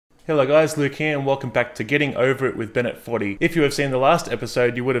Hello guys, Luke here and welcome back to Getting Over It with Bennett Foddy. If you have seen the last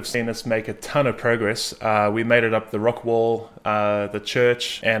episode, you would have seen us make a ton of progress. We made it up the rock wall, the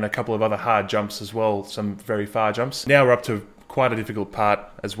church, and a couple of other hard jumps as well, some very far jumps. Now we're up to quite a difficult part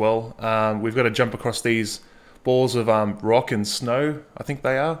as well. We've got to jump across these balls of rock and snow, I think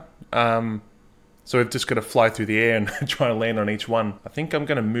they are. So we've just got to fly through the air and try to land on each one. I think I'm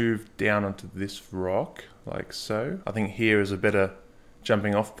going to move down onto this rock, like so. I think here is a better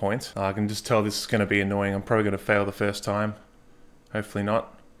jumping off point. I can just tell this is going to be annoying. I'm probably going to fail the first time. Hopefully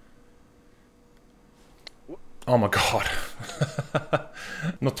not. Oh my god.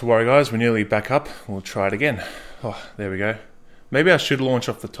 Not to worry guys, we're nearly back up. We'll try it again. Oh, there we go. Maybe I should launch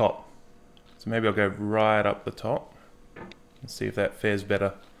off the top. So maybe I'll go right up the top and see if that fares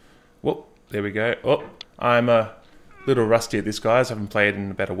better. Whoop, there we go. Oh, I'm a little rusty at this guys. I haven't played in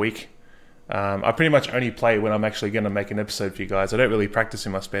about a week. I pretty much only play when I'm actually going to make an episode for you guys. I don't really practice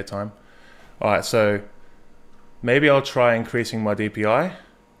in my spare time. Alright, so maybe I'll try increasing my DPI.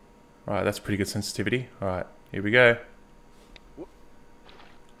 Alright, that's pretty good sensitivity. Alright, here we go.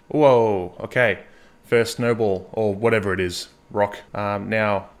 Whoa, okay. First snowball, or whatever it is, rock.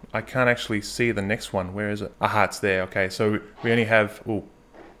 Now, I can't actually see the next one. Where is it? Aha, it's there. Okay, so we only have... Oh,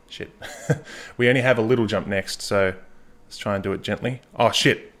 shit. We only have a little jump next, so let's try and do it gently. Oh,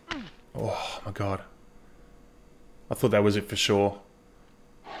 shit. Oh my god. I thought that was it for sure.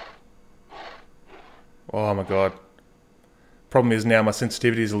 Oh my god. Problem is now my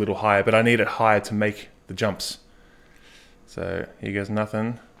sensitivity is a little higher, but I need it higher to make the jumps. So here goes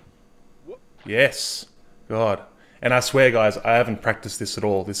nothing. Yes. God. And I swear guys, I haven't practiced this at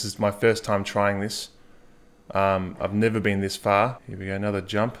all. This is my first time trying this. I've never been this far. Here we go, another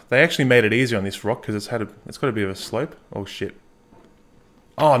jump. They actually made it easier on this rock because it's got a bit of a slope. Oh shit.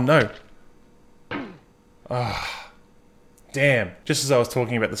 Oh no. Ah, oh, damn. Just as I was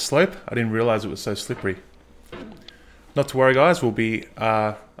talking about the slope, I didn't realize it was so slippery. Not to worry guys, we'll be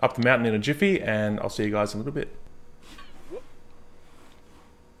up the mountain in a jiffy and I'll see you guys in a little bit.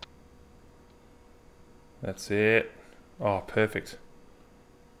 That's it. Oh, perfect.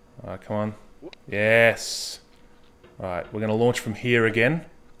 Alright, come on. Yes. Alright, we're going to launch from here again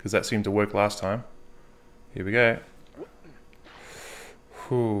because that seemed to work last time. Here we go.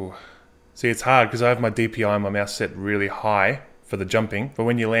 Whew. See, it's hard because I have my DPI on my mouse set really high for the jumping, but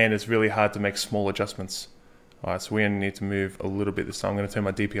when you land, it's really hard to make small adjustments. Alright, so we only need to move a little bit this time. I'm going to turn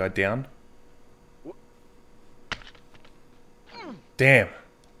my DPI down. Damn.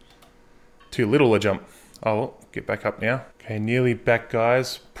 Too little a jump. Oh, well, get back up now. Okay, nearly back,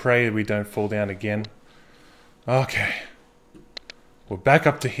 guys. Pray we don't fall down again. Okay. We're back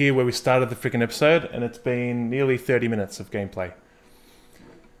up to here where we started the freaking episode, and it's been nearly 30 minutes of gameplay.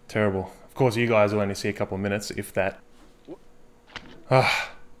 Terrible. Of course, you guys will only see a couple of minutes, if that.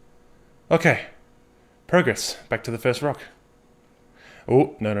 Ah. Okay. Progress. Back to the first rock.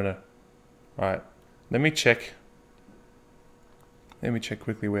 Oh, no. Alright. Let me check. Let me check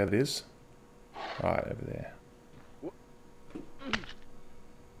quickly where it is. Alright, over there.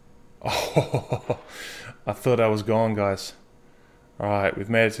 Oh, I thought I was gone, guys. Alright, we've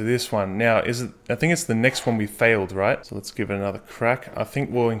made it to this one. Now, I think it's the next one we failed, right? So let's give it another crack. I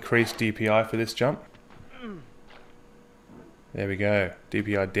think we'll increase DPI for this jump. There we go.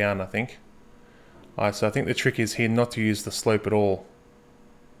 DPI down, I think. Alright, so I think the trick is here not to use the slope at all,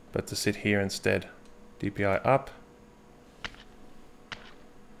 but to sit here instead. DPI up.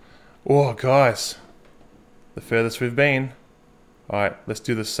 Oh, guys. The furthest we've been. Alright, let's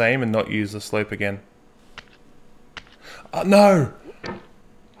do the same and not use the slope again. No!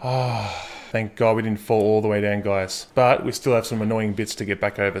 Oh, thank God we didn't fall all the way down, guys. But we still have some annoying bits to get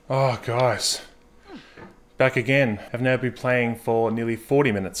back over. Oh, guys. Back again. I've now been playing for nearly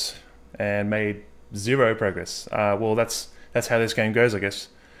 40 minutes and made zero progress. Well, that's how this game goes, I guess.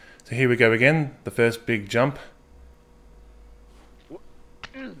 So here we go again. The first big jump.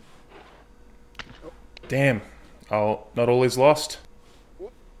 Damn. Oh, not all is lost.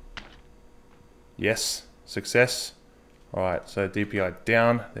 Yes. Success. Alright, so DPI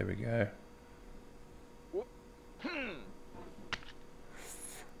down. There we go.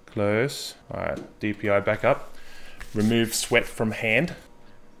 Close. Alright, DPI back up. Remove sweat from hand.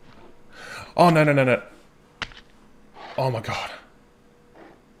 Oh, no. Oh my god.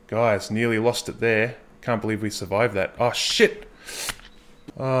 Guys, nearly lost it there. Can't believe we survived that. Oh, shit.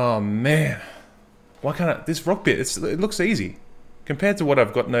 Oh, man. Why can't I... This rock bit, it looks easy. Compared to what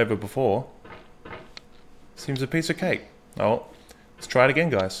I've gotten over before. Seems a piece of cake. Oh, let's try it again,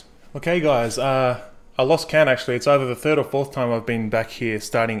 guys. Okay, guys, I lost count, actually. It's either the third or fourth time I've been back here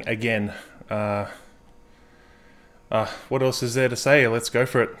starting again. What else is there to say? Let's go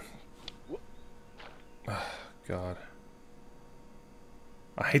for it. God.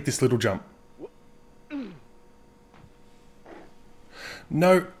 I hate this little jump.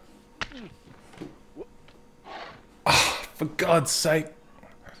 No! Ah, for God's sake.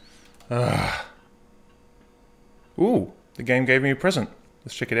 Ooh, the game gave me a present.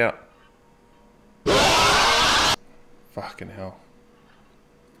 Let's check it out. Fucking hell.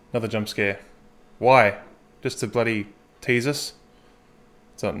 Another jump scare. Why? Just to bloody tease us?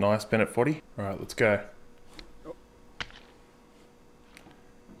 It's not nice, Bennett Foddy. Alright, let's go.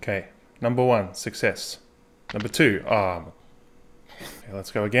 Okay, number 1, success. Number 2, okay,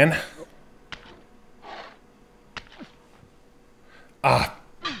 let's go again. Ah,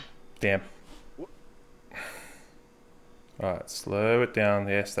 damn. Alright, slow it down.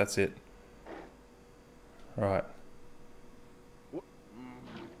 Yes, that's it. Alright.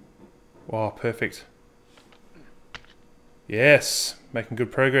 Wow, perfect. Yes, making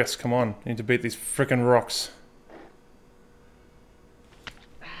good progress. Come on, need to beat these frickin' rocks.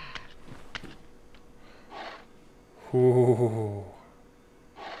 Ooh.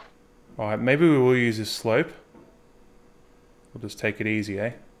 Alright, maybe we will use this slope. We'll just take it easy,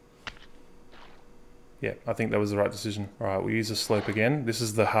 eh? Yeah, I think that was the right decision. Alright, we'll use the slope again. This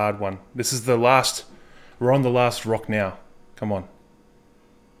is the hard one. This is the last... We're on the last rock now. Come on.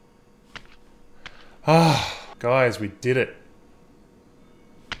 Ah, guys, we did it.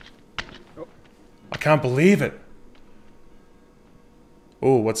 I can't believe it.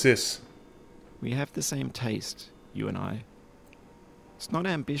 Oh, what's this? We have the same taste, you and I. It's not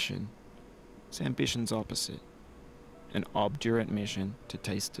ambition. It's ambition's opposite. An obdurate mission to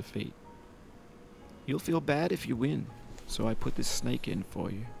taste defeat. You'll feel bad if you win, so I put this snake in for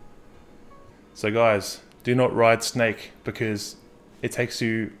you. So guys, do not ride Snake because it takes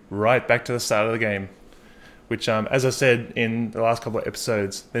you right back to the start of the game. Which, as I said in the last couple of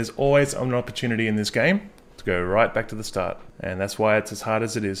episodes, there's always an opportunity in this game to go right back to the start. And that's why it's as hard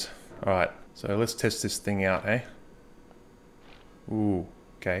as it is. Alright, so let's test this thing out, eh? Ooh,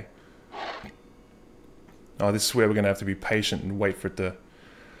 okay. Oh, this is where we're going to have to be patient and wait for it to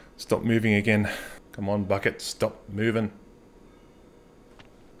stop moving again. Come on, bucket, stop moving.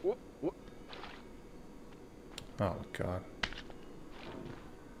 Oh, God.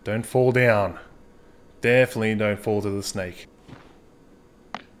 Don't fall down. Definitely don't fall to the snake.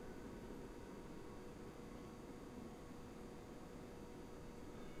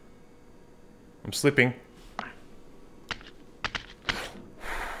 I'm slipping.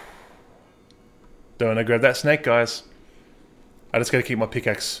 Don't want to grab that snake, guys. I just gotta keep my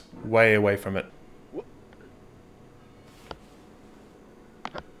pickaxe way away from it.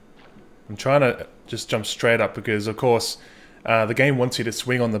 I'm trying to just jump straight up because, of course, the game wants you to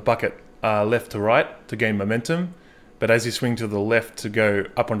swing on the bucket left to right to gain momentum. But as you swing to the left to go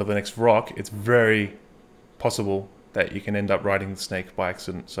up onto the next rock, it's very possible that you can end up riding the snake by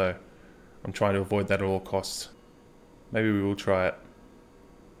accident. So I'm trying to avoid that at all costs. Maybe we will try it.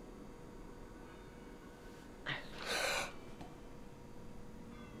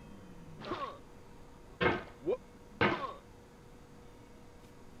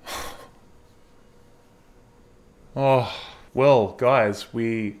 Oh, well, guys,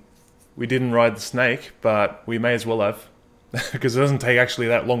 we didn't ride the snake, but we may as well have. Because it doesn't take actually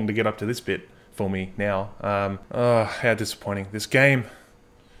that long to get up to this bit for me now. Oh, how disappointing. This game...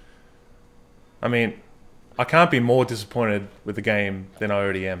 I mean, I can't be more disappointed with the game than I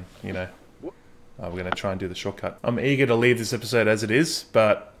already am, you know. We're going to try and do the shortcut. I'm eager to leave this episode as it is,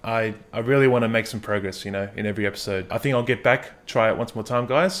 but I really want to make some progress, you know, in every episode. I think I'll get back, try it once more time,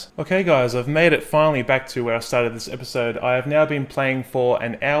 guys. Okay, guys, I've made it finally back to where I started this episode. I have now been playing for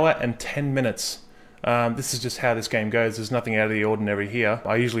 1 hour and 10 minutes. This is just how this game goes. There's nothing out of the ordinary here.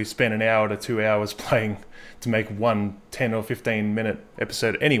 I usually spend 1 hour to 2 hours playing to make one 10 or 15 minute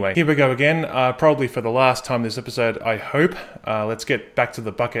episode anyway. Here we go again, probably for the last time this episode, I hope. Let's get back to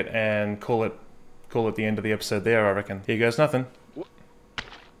the bucket and call it the end of the episode there, I reckon. Here goes nothing.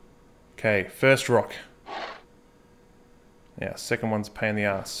 Okay, first rock. Yeah, second one's a pain in the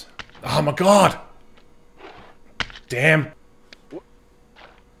ass. Oh my god! Damn!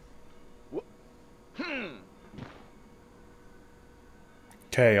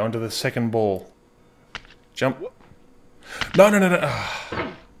 Okay, onto the second ball. Jump. No, no, no, no.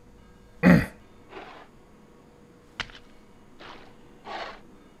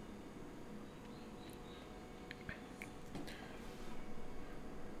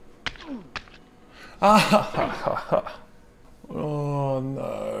 Oh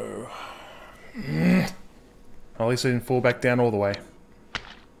no. At least I didn't fall back down all the way.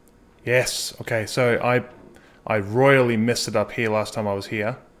 Yes, okay, so I royally messed it up here last time I was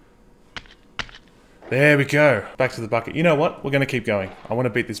here. There we go. Back to the bucket. You know what? We're going to keep going. I want to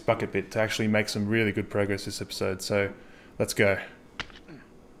beat this bucket bit to actually make some really good progress this episode. So, let's go.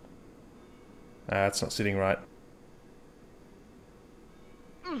 It's not sitting right.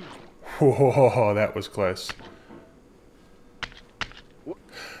 Whoa, that was close.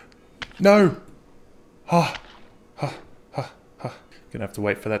 No! Ha! Ha! Ha! Ha! Gonna have to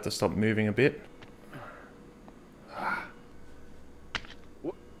wait for that to stop moving a bit.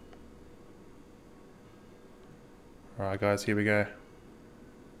 Alright guys, here we go.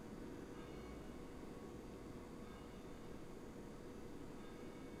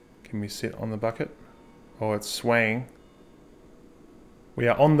 Can we sit on the bucket? Oh, it's swaying. We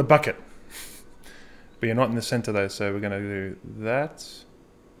are on the bucket. We are not in the center though, so we're going to do that.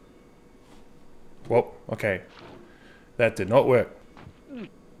 Whoa, okay. That did not work.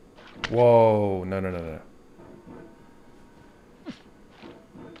 Whoa, no.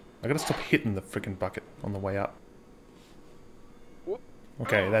 I gotta stop hitting the freaking bucket on the way up.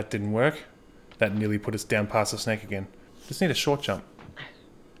 Okay, that didn't work. That nearly put us down past the snake again. Just need a short jump.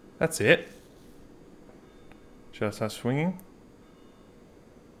 That's it. Should I start swinging?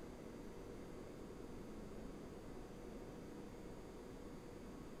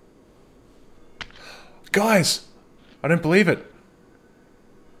 Guys! I don't believe it.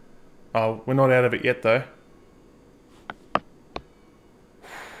 Oh, we're not out of it yet though.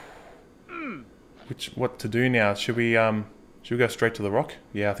 What to do now? Should we go straight to the rock?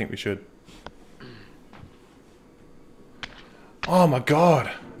 Yeah, I think we should. Oh my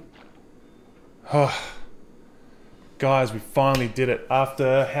god. Oh. Guys, we finally did it.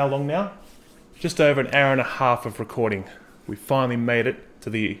 After how long now? Just over an hour and a half of recording. We finally made it to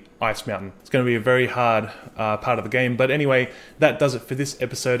the ice mountain. It's going to be a very hard part of the game. But anyway, that does it for this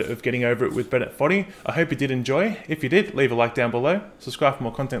episode of Getting Over It with Bennett Foddy. I hope you did enjoy. If you did, leave a like down below. Subscribe for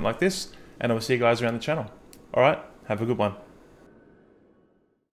more content like this. And I will see you guys around the channel. Alright, have a good one.